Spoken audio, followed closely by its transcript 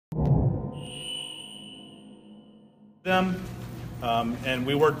them, and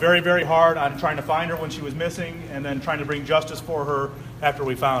we worked very, very hard on trying to find her when she was missing and then trying to bring justice for her after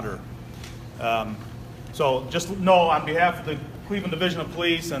we found her. So just know, on behalf of the Cleveland Division of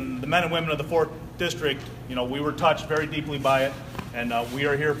Police and the men and women of the 4th District, you know, we were touched very deeply by it, and we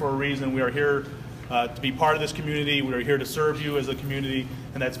are here for a reason. We are here to be part of this community. We are here to serve you as a community,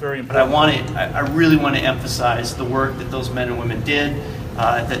 and that's very important. But I really want to emphasize the work that those men and women did,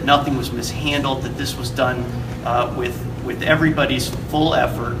 that nothing was mishandled, that this was done with everybody's full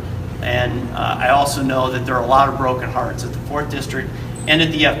effort. And I also know that there are a lot of broken hearts at the 4th District and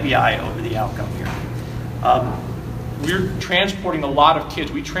at the FBI over the outcome here. We're transporting a lot of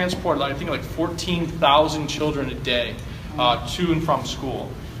kids. We transport, I think, like 14,000 children a day to and from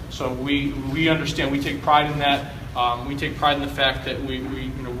school. So we understand. We take pride in that. We take pride in the fact that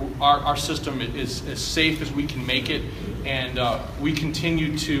our system is as safe as we can make it, and we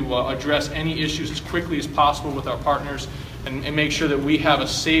continue to address any issues as quickly as possible with our partners, and make sure that we have a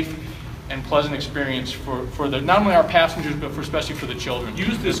safe and pleasant experience for not only our passengers, but especially for the children.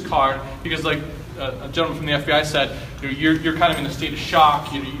 Use this card because, like a gentleman from the FBI said, you're kind of in a state of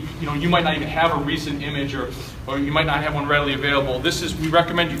shock. You might not even have a recent image, or you might not have one readily available. We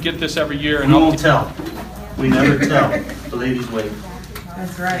recommend you get this every year. And we won't tell. We never tell. The ladies wait.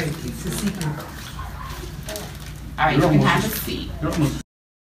 That's right. It's a secret. All right, you can have a seat.